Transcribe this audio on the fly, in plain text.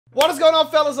What is going on,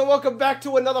 fellas, and welcome back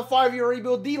to another 5-year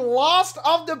rebuild. The last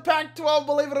of the Pac-12,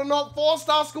 believe it or not.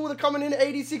 4-star school, they're coming in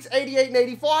 86, 88, and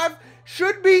 85.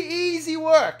 Should be easy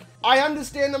work. I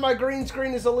understand that my green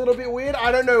screen is a little bit weird.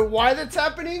 I don't know why that's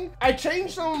happening. I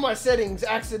changed some of my settings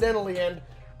accidentally, and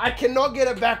I cannot get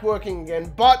it back working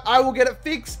again. But I will get it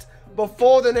fixed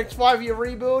before the next 5-year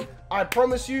rebuild. I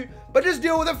promise you. But just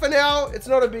deal with it for now. It's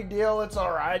not a big deal. It's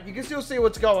all right. You can still see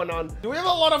what's going on. Do we have a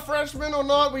lot of freshmen or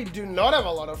not? We do not have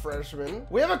a lot of freshmen.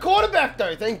 We have a quarterback,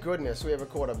 though. Thank goodness we have a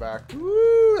quarterback.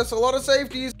 Woo, that's a lot of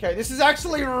safeties. Okay, this is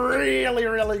actually really,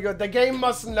 really good. The game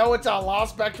must know it's our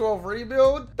last Pac-12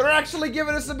 rebuild. They're actually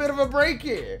giving us a bit of a break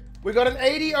here. We got an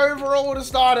 80 overall to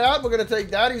start out. We're going to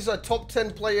take that. He's a top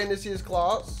 10 player in this year's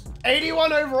class.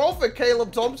 81 overall for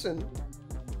Caleb Thompson.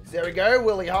 There we go,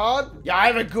 Willie Hard. Yeah, I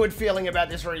have a good feeling about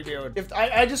this rebuild. If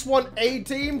I just want a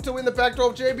team to win the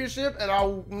Pac-12 championship, and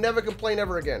I'll never complain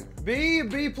ever again. B,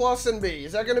 B plus, and B.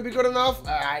 Is that going to be good enough?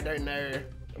 I don't know.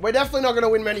 We're definitely not going to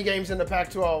win many games in the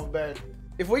Pac-12, but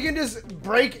if we can just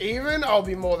break even, I'll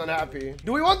be more than happy.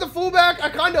 Do we want the fullback? I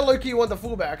kind of low-key want the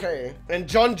fullback, hey? And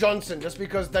John Johnson, just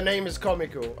because the name is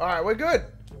comical. All right, we're good.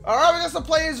 All right, we got some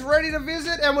players ready to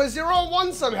visit, and we're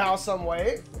 0-1 somehow, some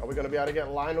way. Are we going to be able to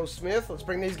get Lionel Smith? Let's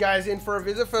bring these guys in for a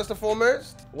visit, first and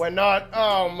foremost. We're not.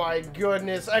 Oh, my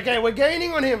goodness. Okay, we're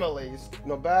gaining on him, at least.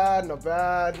 Not bad, not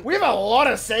bad. We have a lot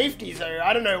of safeties, though.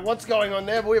 I don't know what's going on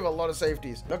there, but we have a lot of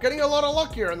safeties. Not getting a lot of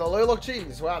luck here in the low-look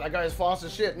cheese. Wow, that guy is fast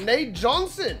as shit. Nate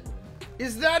Johnson.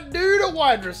 Is that dude a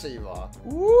wide receiver?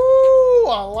 Ooh,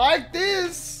 I like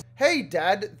this. Hey,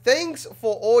 Dad, thanks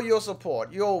for all your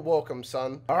support. You're welcome,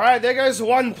 son. All right, there goes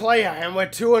one player, and we're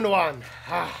 2-1.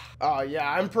 Oh, yeah,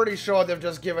 I'm pretty sure they've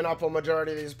just given up on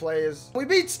majority of these players. We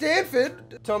beat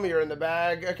Stanford. Tell me you're in the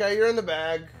bag. Okay, you're in the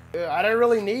bag. I don't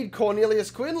really need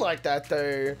Cornelius Quinn like that,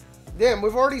 though. Damn,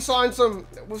 we've already signed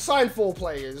we've signed 4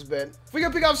 players, but if we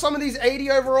can pick up some of these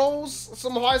 80 overalls,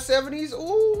 some high 70s,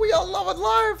 ooh, we are loving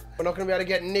life. We're not going to be able to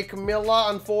get Nick Miller,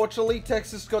 unfortunately.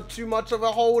 Texas got too much of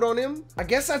a hold on him. I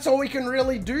guess that's all we can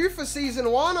really do for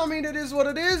season 1. I mean, it is what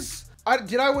it is.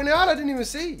 Did I win out? I didn't even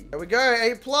see. There we go, A+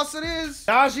 it is.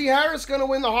 Najee Harris going to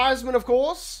win the Heisman, of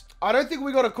course. I don't think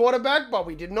we got a quarterback, but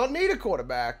we did not need a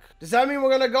quarterback. Does that mean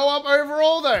we're going to go up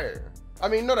overall, though? I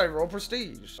mean, not overall,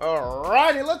 prestige.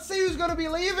 Alrighty, let's see who's gonna be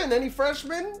leaving. Any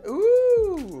freshmen?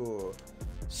 Ooh.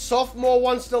 Sophomore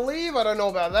wants to leave. I don't know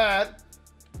about that.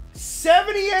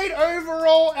 78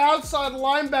 overall outside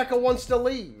linebacker wants to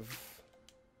leave.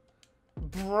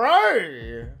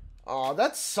 Bro. Oh,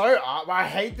 that's so... I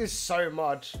hate this so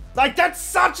much. Like, that's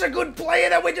such a good player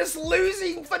that we're just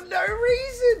losing for no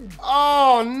reason.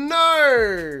 Oh,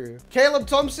 no. Caleb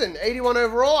Thompson, 81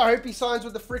 overall. I hope he signs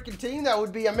with the freaking team. That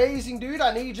would be amazing, dude.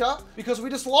 I need ya. Because we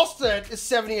just lost it. It's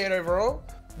 78 overall.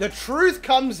 The truth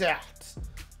comes out.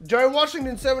 Joe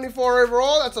Washington, 74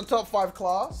 overall. That's a top 5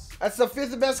 class. That's the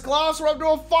 5th best class. We're up to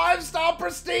a 5-star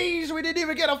prestige. We didn't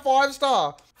even get a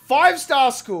 5-star.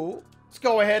 5-star school. Let's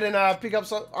go ahead and pick up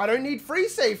some... I don't need free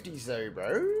safeties, though,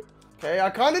 bro. Okay, I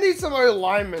kind of need some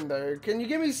O-linemen, though. Can you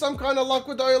give me some kind of luck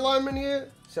with the O-linemen here?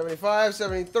 75,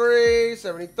 73,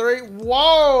 73.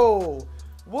 Whoa!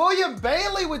 William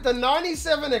Bailey with the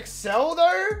 97 Excel,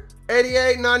 though?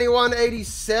 88, 91,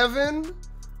 87.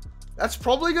 That's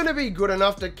probably going to be good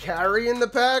enough to carry in the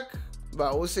pack.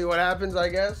 But we'll see what happens, I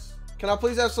guess. Can I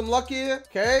please have some luck here?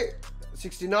 Okay.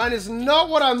 69 is not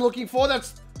what I'm looking for.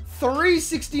 That's... 3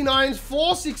 69s,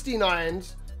 4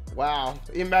 69s. Wow.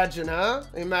 Imagine, huh?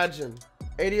 Imagine.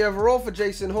 80 overall for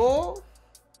Jason Hall.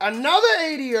 Another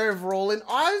 80 overall in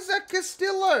Isaac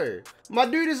Castillo. My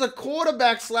dude is a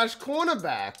quarterback /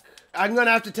 cornerback. I'm going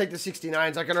to have to take the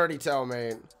 69s. I can already tell,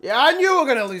 mate. Yeah, I knew we were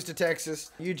going to lose to Texas.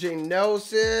 Eugene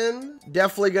Nelson.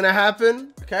 Definitely going to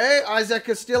happen. Okay, Isaac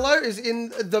Castillo is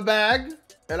in the bag.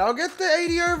 And I'll get the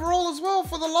 80 overall as well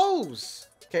for the lows.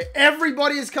 Okay,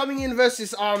 everybody is coming in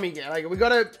versus Army. Like, we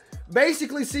gotta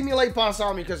basically simulate past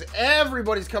Army because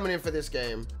everybody's coming in for this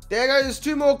game. There goes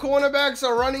 2 more cornerbacks,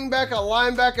 a running back, a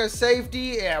linebacker,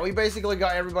 safety. Yeah, we basically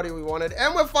got everybody we wanted.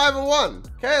 And we're 5-1.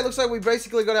 Okay, it looks like we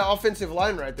basically got our offensive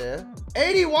line right there.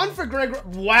 81 for Greg.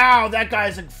 Wow, that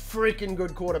guy's a freaking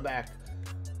good quarterback.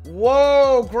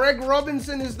 Whoa, Greg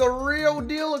Robinson is the real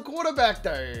deal at quarterback,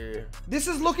 though. This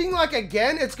is looking like,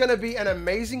 again, it's going to be an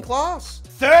amazing class.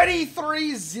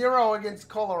 33-0 against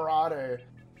Colorado.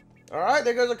 All right,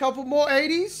 there goes a couple more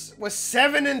 80s. We're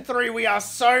 7-3. We are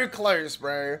so close,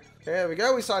 bro. Okay, there we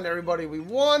go. We signed everybody we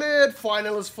wanted.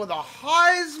 Finalists for the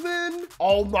Heisman.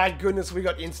 Oh, my goodness, we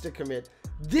got insta-commit.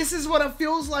 This is what it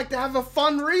feels like to have a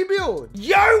fun rebuild.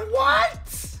 Yo,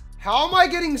 what? How am I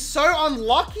getting so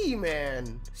unlucky,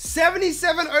 man?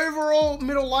 77 overall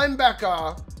middle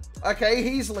linebacker Okay,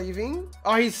 he's leaving.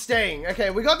 Oh, he's staying. Okay,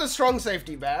 we got the strong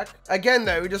safety back. Again,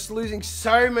 though, we're just losing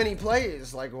so many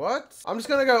players. Like, what? I'm just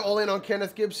going to go all in on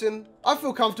Kenneth Gibson. I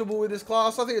feel comfortable with this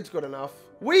class. I think it's good enough.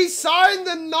 We signed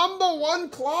the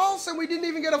 #1 class and we didn't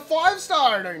even get a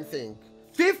 5-star, I don't think.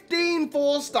 15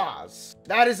 4-stars.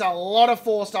 That is a lot of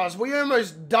 4-stars. We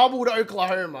almost doubled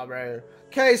Oklahoma, bro.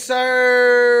 Okay,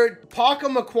 so Parker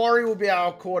Macquarie will be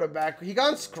our quarterback. He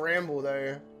can't scramble,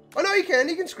 though. Oh, no, he can.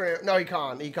 He can scramble. No, he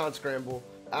can't. He can't scramble.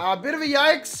 A bit of a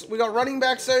yikes. We got running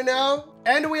backs, so now.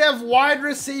 And we have wide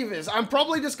receivers. I'm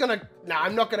probably just going to... Nah,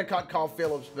 I'm not going to cut Kyle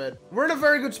Phillips, but we're in a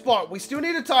very good spot. We still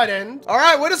need a tight end. All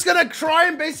right, we're just going to try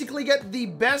and basically get the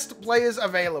best players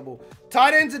available.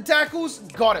 Tight ends and tackles,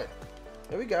 got it.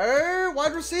 There we go.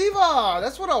 Wide receiver.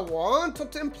 That's what I want.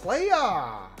 Top 10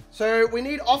 player. So we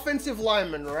need offensive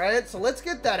linemen, right? So let's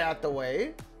get that out the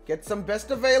way. Get some best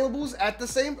availables at the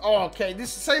same... Oh, okay.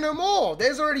 This is say no more.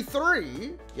 There's already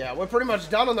 3. Yeah, we're pretty much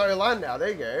done on the O-line now. There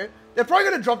you go. They're probably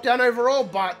going to drop down overall,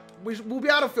 but we'll be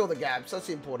able to fill the gaps. That's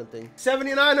the important thing.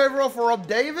 79 overall for Rob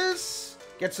Davis.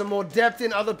 Get some more depth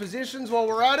in other positions while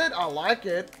we're at it. I like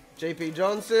it. JP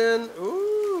Johnson.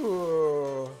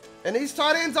 Ooh. And these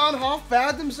tight ends aren't half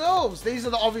bad themselves. These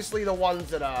are obviously the ones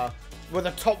that were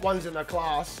the top ones in the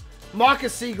class.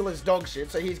 Marcus Siegel is dog shit,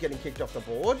 so he's getting kicked off the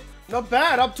board. Not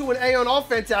bad. Up to an A on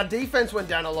offense. Our defense went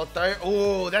down a lot, though.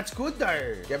 Oh, that's good,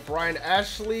 though. Get Brian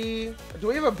Ashley. Do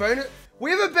we have a bonus?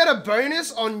 We have a better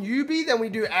bonus on Yubi than we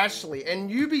do Ashley, and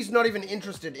Yubi's not even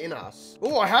interested in us.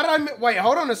 Oh, how did I... Wait,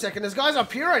 hold on a second. There's guys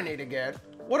up here I need to get.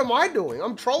 What am I doing?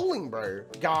 I'm trolling, bro.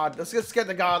 Guard. Let's get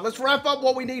the guard. Let's wrap up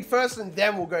what we need first, and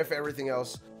then we'll go for everything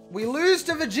else. We lose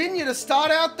to Virginia to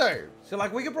start out, though. So,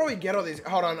 like, we could probably get all these.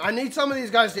 Hold on. I need some of these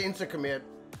guys to insta-commit.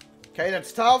 Okay,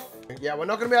 that's tough. Yeah, we're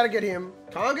not going to be able to get him.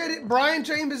 Can't get it. Brian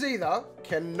Chambers either.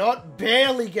 Cannot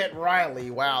barely get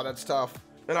Riley. Wow, that's tough.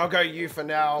 And I'll go you for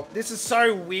now. This is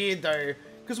so weird, though.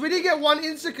 Because we did get 1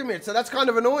 insta-commit, so that's kind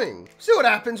of annoying. See what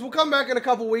happens. We'll come back in a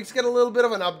couple weeks, get a little bit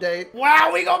of an update.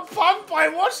 Wow, we got pumped by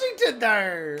Washington,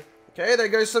 though. Okay, there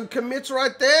goes some commits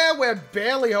right there. We're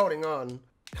barely holding on.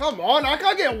 Come on, I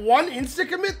can't get 1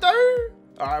 insta-commit, though.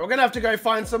 All right, we're going to have to go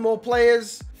find some more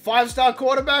players. 5-star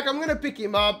quarterback, I'm going to pick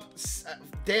him up.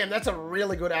 Damn, that's a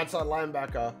really good outside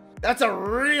linebacker. That's a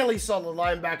really solid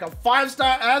linebacker.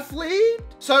 5-star athlete.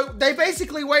 So they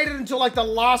basically waited until like the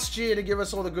last year to give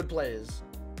us all the good players.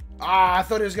 Ah, I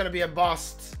thought it was going to be a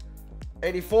bust.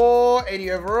 84,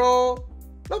 80 overall.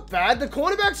 Not bad. The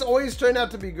cornerbacks always turn out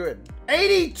to be good.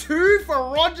 82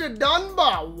 for Roger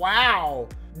Dunbar. Wow.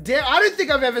 Damn, I don't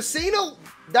think I've ever seen a...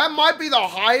 That might be the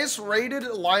highest rated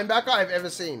linebacker I've ever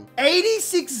seen.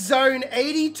 86 zone,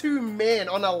 82 man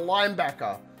on a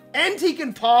linebacker. And he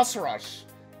can pass rush.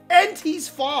 And he's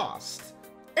fast.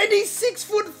 And he's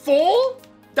 6'4"?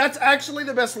 That's actually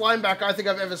the best linebacker I think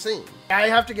I've ever seen. I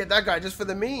have to get that guy just for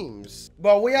the memes.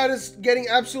 But we are just getting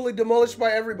absolutely demolished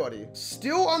by everybody.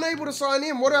 Still unable to sign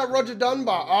in. What about Roger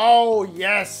Dunbar? Oh,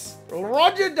 yes.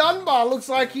 Roger Dunbar looks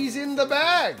like he's in the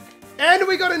bag. And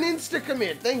we got an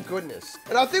insta-commit, thank goodness.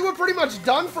 And I think we're pretty much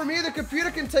done from here. The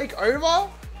computer can take over.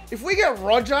 If we get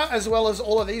Roger, as well as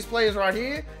all of these players right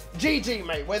here, GG,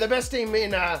 mate. We're the best team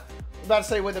in, about to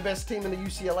say we're the best team in the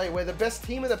UCLA. We're the best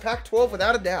team in the Pac-12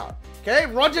 without a doubt. Okay,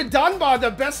 Roger Dunbar,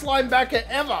 the best linebacker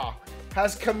ever,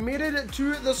 has committed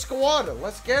to the squad.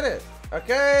 Let's get it.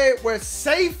 Okay, we're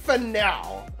safe for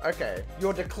now. Okay,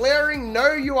 you're declaring.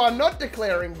 No, you are not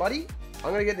declaring, buddy. I'm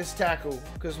going to get this tackle,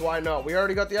 because why not? We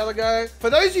already got the other guy.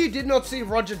 For those of you who did not see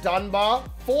Roger Dunbar,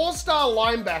 4-star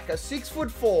linebacker,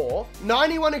 6'4",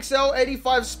 91 XL,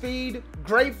 85 speed,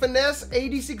 great finesse,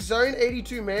 86 zone,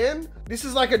 82 man. This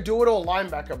is like a do-it-all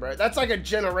linebacker, bro. That's like a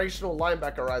generational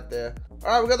linebacker right there.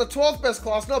 All right, we got the 12th best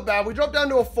class. Not bad. We dropped down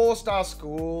to a 4-star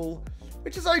school,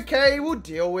 which is okay. We'll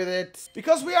deal with it.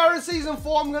 Because we are in season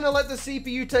 4, I'm going to let the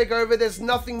CPU take over. There's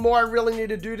nothing more I really need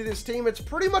to do to this team. It's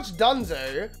pretty much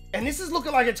donezo. And this is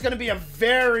looking like it's going to be a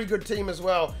very good team as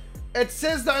well. It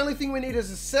says the only thing we need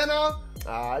is a center.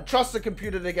 I trust the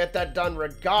computer to get that done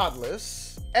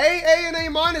regardless. A, and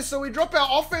A-, so we drop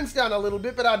our offense down a little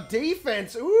bit, but our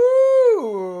defense,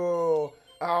 ooh.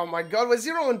 Oh my God, we're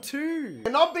 0-2. We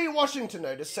cannot beat Washington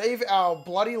though. To save our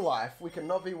bloody life, we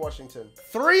cannot beat Washington.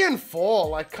 3-4,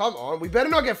 like come on. We better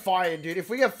not get fired, dude. If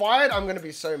we get fired, I'm gonna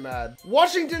be so mad.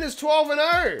 Washington is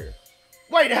 12-0.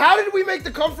 Wait, how did we make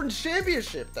the conference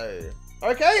championship though?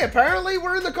 Okay, apparently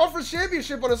we're in the conference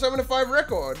championship on a 7-5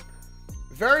 record.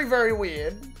 Very, very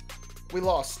weird. We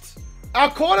lost. Our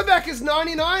quarterback is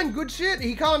 99, good shit.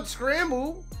 He can't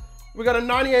scramble. We got a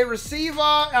 98 receiver.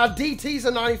 Our DTs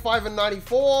are 95 and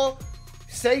 94.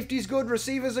 Safety's good.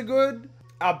 Receivers are good.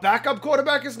 Our backup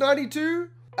quarterback is 92.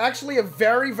 Actually a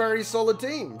very, very solid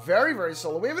team. Very, very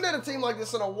solid. We haven't had a team like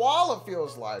this in a while, it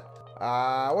feels like.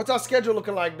 What's our schedule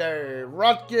looking like there?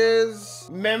 Rutgers,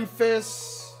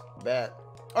 Memphis, bet.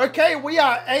 Okay, we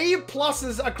are A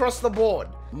pluses across the board.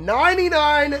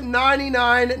 99,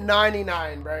 99,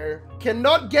 99, bro.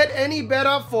 Cannot get any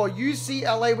better for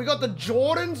UCLA. We got the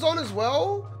Jordans on as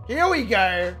well. Here we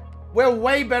go. We're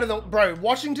way better than, bro,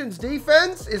 Washington's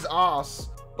defense is arse.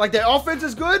 Like, their offense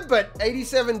is good, but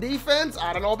 87 defense,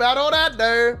 I don't know about all that,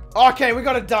 though. Okay, we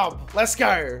got a dub. Let's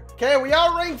go. Okay, we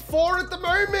are ranked 4 at the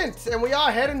moment, and we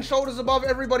are head and shoulders above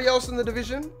everybody else in the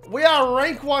division. We are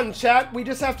rank 1, chat. We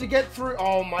just have to get through.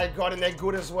 Oh, my God, and they're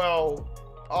good as well.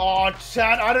 Oh,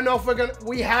 chat, I don't know if we're gonna...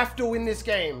 We have to win this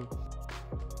game.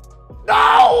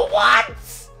 No,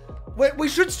 what? We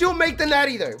should still make the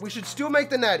natty, though. We should still make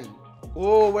the natty.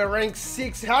 Oh, we're ranked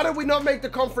 6. How did we not make the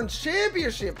conference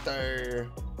championship, though?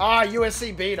 Ah,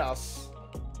 USC beat us.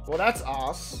 Well, that's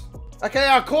us. Okay,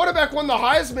 our quarterback won the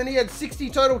Heisman. He had 60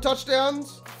 total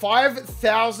touchdowns,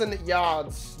 5,000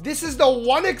 yards. This is the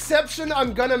one exception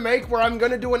I'm gonna make where I'm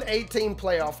gonna do an 18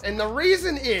 playoff. And the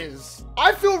reason is,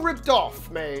 I feel ripped off,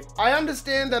 mate. I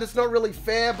understand that it's not really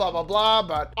fair, blah, blah, blah,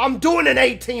 but I'm doing an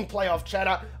 18 playoff,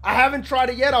 chatter. I haven't tried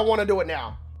it yet. I want to do it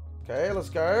now. Okay, let's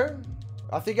go.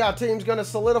 I think our team's gonna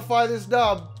solidify this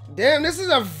dub. Damn, this is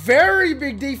a very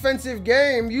big defensive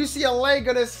game. UCLA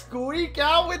gonna squeak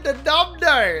out with the dub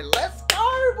though. Let's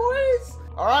go, boys.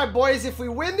 All right, boys, if we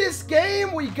win this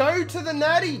game, we go to the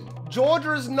natty.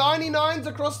 Georgia is 99s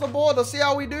across the board. Let's see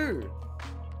how we do.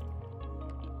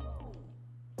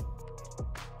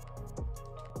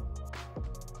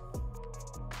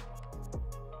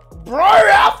 Bro,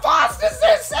 how fast is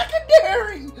their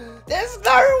secondary? There's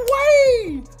no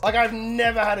way. Like, I've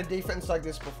never had a defense like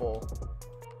this before.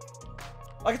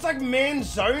 Like, it's like man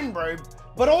zone, bro.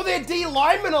 But all their D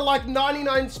linemen are like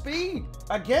 99 speed.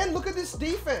 Again, look at this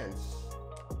defense.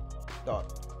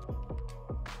 Dot.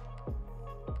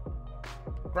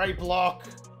 Great block.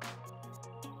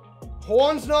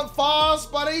 Horn's not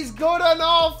fast, but he's good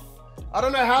enough. I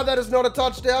don't know how that is not a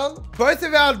touchdown. Both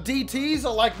of our DTs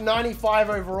are like 95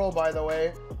 overall, by the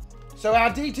way. So our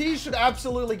DTs should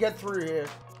absolutely get through here.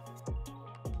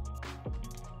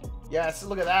 Yes,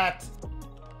 look at that.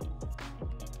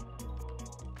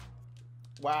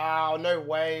 Wow, no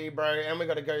way, bro. And we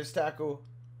got a ghost tackle.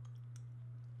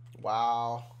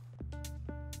 Wow.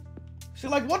 See,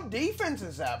 like, what defense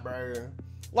is that, bro?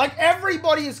 Like,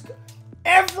 everybody is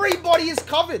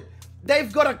covered.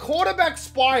 They've got a quarterback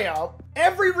spy up.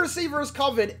 Every receiver is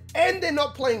covered, and they're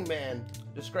not playing man.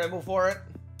 Just scramble for it.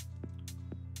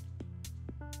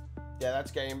 Yeah,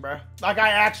 that's game, bro. Like, I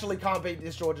actually can't beat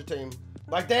this Georgia team.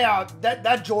 Like, they are,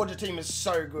 that Georgia team is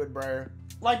so good, bro.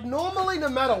 Like, normally, no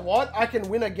matter what, I can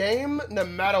win a game, no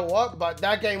matter what, but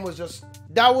that game was just,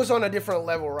 that was on a different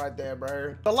level right there,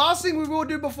 bro. The last thing we will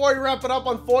do before we wrap it up,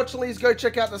 unfortunately, is go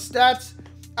check out the stats.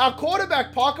 Our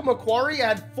quarterback, Parker McQuarrie,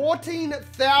 had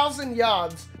 14,000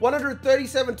 yards,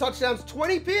 137 touchdowns,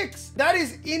 20 picks. That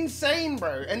is insane,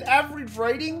 bro. An average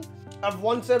rating of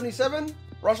 177.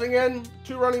 Rushing in,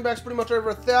 2 running backs, pretty much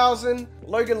over 1,000.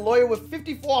 Logan Lawyer with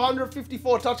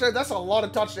 5,454 touchdowns. That's a lot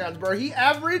of touchdowns, bro. He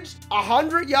averaged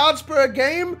 100 yards per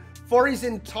game for his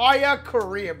entire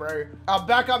career, bro. Our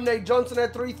backup, Nate Johnson,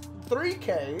 had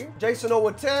 3K. Jason Orr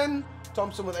with 10.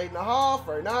 Thompson with 8.5,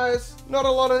 very nice. Not a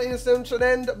lot of instant should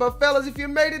end, but fellas, if you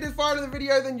made it this far into the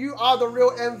video, then you are the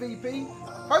real MVP.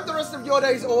 Hope the rest of your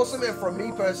day is awesome, and from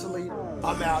me personally,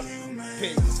 I'm out.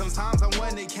 Peace. Sometimes I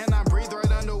wonder, can I